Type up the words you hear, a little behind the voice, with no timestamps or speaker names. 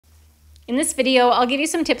In this video, I'll give you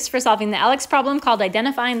some tips for solving the ALEKS problem called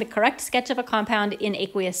identifying the correct sketch of a compound in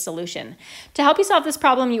aqueous solution. To help you solve this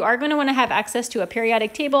problem, you are going to want to have access to a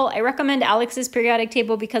periodic table. I recommend ALEKS's periodic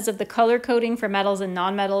table because of the color coding for metals and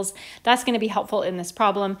nonmetals. That's going to be helpful in this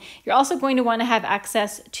problem. You're also going to want to have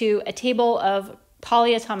access to a table of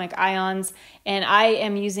polyatomic ions, and I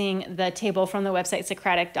am using the table from the website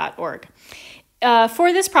socratic.org.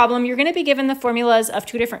 For this problem, you're going to be given the formulas of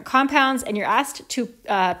two different compounds, and you're asked to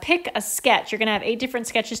pick a sketch. You're going to have 8 different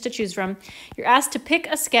sketches to choose from. You're asked to pick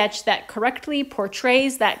a sketch that correctly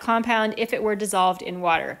portrays that compound if it were dissolved in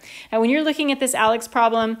water. And when you're looking at this ALEKS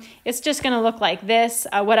problem, it's just going to look like this.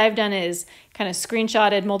 What I've done is kind of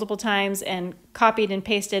screenshotted multiple times and copied and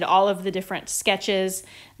pasted all of the different sketches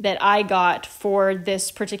that I got for this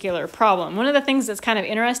particular problem. One of the things that's kind of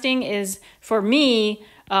interesting is, for me,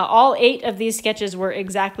 all 8 of these sketches were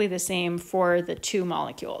exactly the same for the 2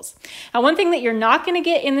 molecules. Now, one thing that you're not going to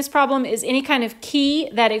get in this problem is any kind of key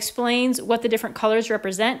that explains what the different colors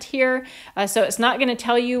represent here. So it's not going to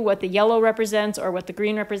tell you what the yellow represents or what the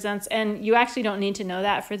green represents, and you actually don't need to know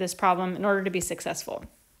that for this problem in order to be successful.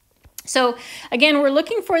 So again, we're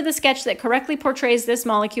looking for the sketch that correctly portrays this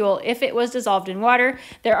molecule if it was dissolved in water.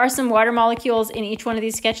 There are some water molecules in each one of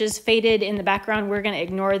these sketches faded in the background. We're going to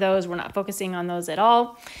ignore those. We're not focusing on those at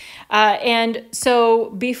all. And so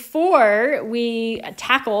before we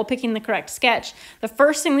tackle picking the correct sketch, the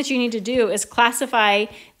first thing that you need to do is classify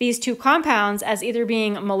these 2 compounds as either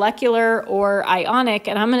being molecular or ionic.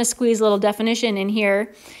 And I'm going to squeeze a little definition in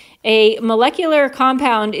here. A molecular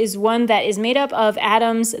compound is one that is made up of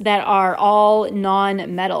atoms that are all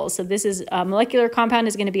non-metals. So this is a molecular compound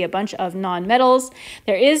is going to be a bunch of non-metals.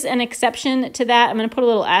 There is an exception to that. I'm going to put a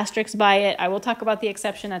little asterisk by it. I will talk about the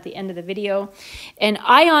exception at the end of the video. An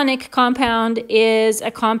ionic compound is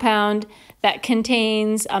a compound that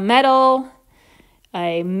contains a metal,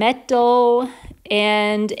 and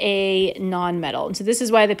a non-metal. And so this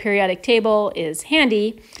is why the periodic table is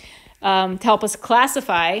handy. To help us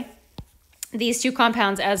classify these 2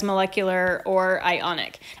 compounds as molecular or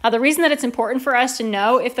ionic. Now, the reason that it's important for us to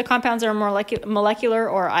know if the compounds are molecular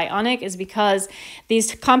or ionic is because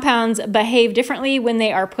these compounds behave differently when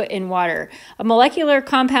they are put in water. A molecular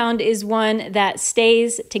compound is one that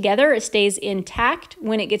stays together, it stays intact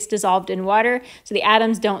when it gets dissolved in water, so the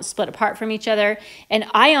atoms don't split apart from each other. An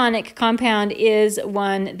ionic compound is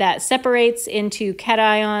one that separates into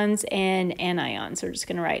cations and anions. So we're just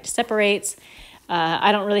going to write separates.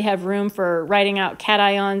 I don't really have room for writing out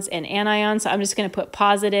cations and anions, so I'm just going to put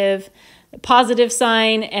the positive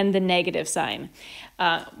sign and the negative sign.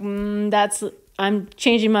 I'm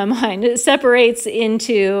changing my mind. It separates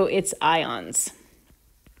into its ions.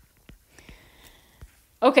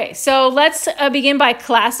 Okay, so let's begin by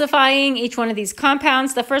classifying each one of these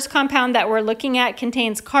compounds. The first compound that we're looking at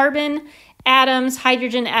contains carbon atoms,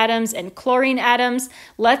 hydrogen atoms, and chlorine atoms.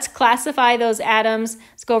 Let's classify those atoms.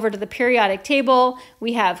 Let's go over to the periodic table.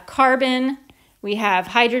 We have carbon, we have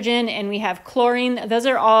hydrogen, and we have chlorine. Those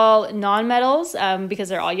are all nonmetals because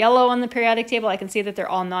they're all yellow on the periodic table. I can see that they're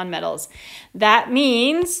all nonmetals. That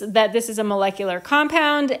means that this is a molecular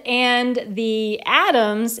compound, and the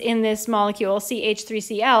atoms in this molecule,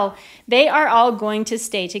 CH3Cl, they are all going to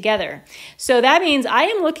stay together. So that means I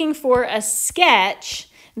am looking for a sketch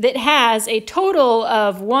that has a total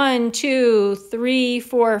of 1, 2, 3,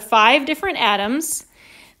 4, 5 different atoms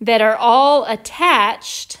that are all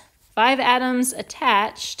attached, 5 atoms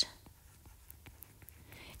attached.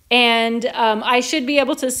 And I should be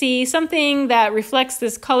able to see something that reflects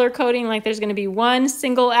this color coding, like there's going to be 1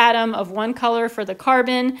 single atom of 1 color for the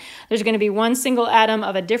carbon. There's going to be 1 single atom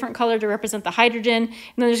of a different color to represent the hydrogen. And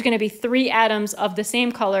then there's going to be 3 atoms of the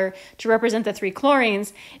same color to represent the 3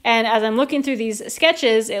 chlorines. And as I'm looking through these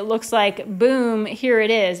sketches, it looks like, boom, here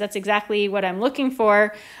it is. That's exactly what I'm looking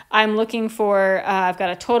for. I'm looking for, I've got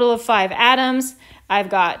a total of 5 atoms. I've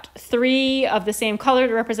got 3 of the same color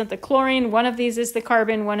to represent the chlorine. 1 of these is the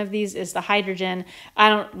carbon. 1 of these is the hydrogen. I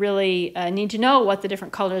don't really need to know what the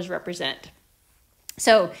different colors represent.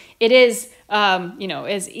 So it is,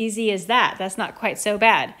 as easy as that. That's not quite so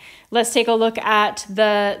bad. Let's take a look at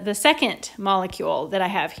the second molecule that I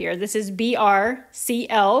have here. This is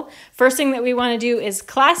BrCl. First thing that we want to do is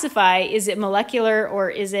classify, is it molecular or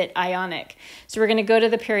is it ionic? So we're going to go to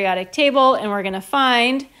the periodic table and we're going to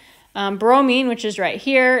find bromine, which is right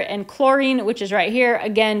here, and chlorine, which is right here,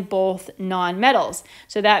 again, both non-metals.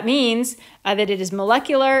 So that means that it is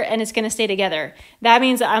molecular and it's going to stay together. That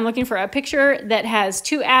means that I'm looking for a picture that has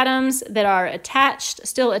 2 atoms that are attached,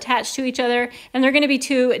 still attached to each other, and they're going to be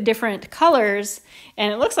 2 different colors,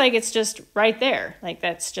 and it looks like it's just right there. Like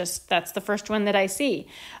that's the first one that I see.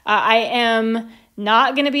 I am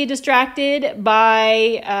Not going to be distracted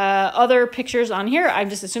by other pictures on here.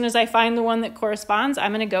 I'm just, as soon as I find the one that corresponds,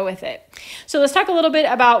 I'm going to go with it. So let's talk a little bit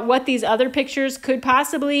about what these other pictures could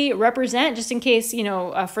possibly represent, just in case, you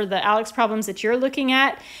know, for the ALEKS problems that you're looking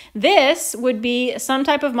at. This would be some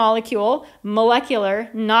type of molecule, molecular,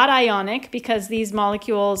 not ionic, because these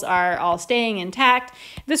molecules are all staying intact.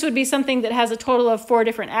 This would be something that has a total of 4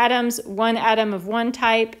 different atoms, 1 atom of one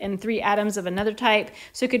type and 3 atoms of another type.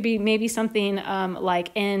 So it could be maybe something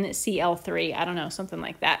like NCl3, I don't know, something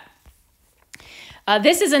like that.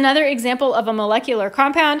 This is another example of a molecular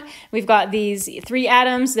compound. We've got these 3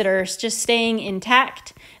 atoms that are just staying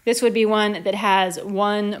intact. This would be one that has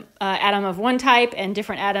 1 atom of one type and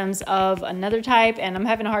different atoms of another type. And I'm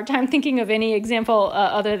having a hard time thinking of any example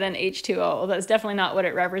other than H2O. That's definitely not what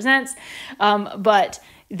it represents, but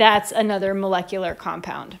that's another molecular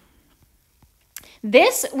compound.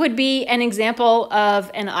 This would be an example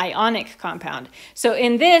of an ionic compound. So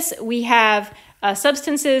in this, we have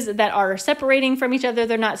substances that are separating from each other.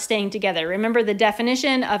 They're not staying together. Remember, the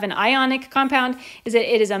definition of an ionic compound is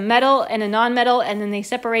that it is a metal and a nonmetal, and then they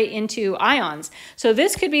separate into ions. So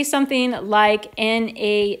this could be something like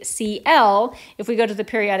NaCl. If we go to the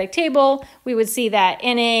periodic table, we would see that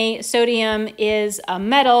Na, sodium, is a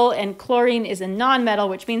metal and chlorine is a nonmetal,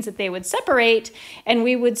 which means that they would separate, and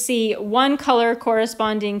we would see one color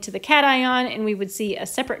corresponding to the cation, and we would see a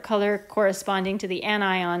separate color corresponding to the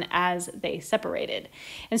anion as they separate.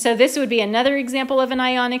 And so this would be another example of an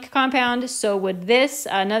ionic compound. So would this,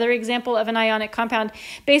 another example of an ionic compound.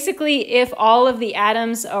 Basically, if all of the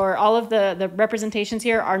atoms or all of the representations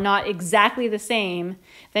here are not exactly the same,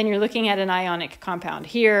 then you're looking at an ionic compound.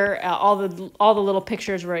 Here, all the little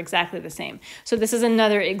pictures were exactly the same. So this is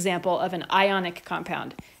another example of an ionic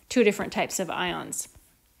compound, 2 different types of ions.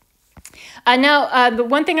 Now, the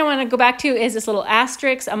one thing I want to go back to is this little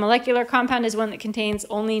asterisk. A molecular compound is one that contains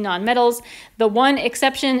only nonmetals. The one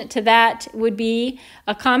exception to that would be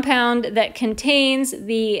a compound that contains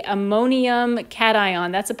the ammonium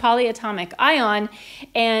cation. That's a polyatomic ion,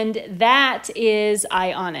 and that is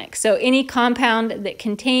ionic. So any compound that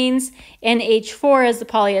contains NH4 as the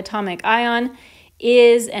polyatomic ion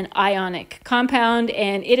is an ionic compound,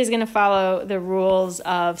 and it is going to follow the rules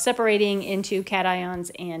of separating into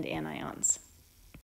cations and anions.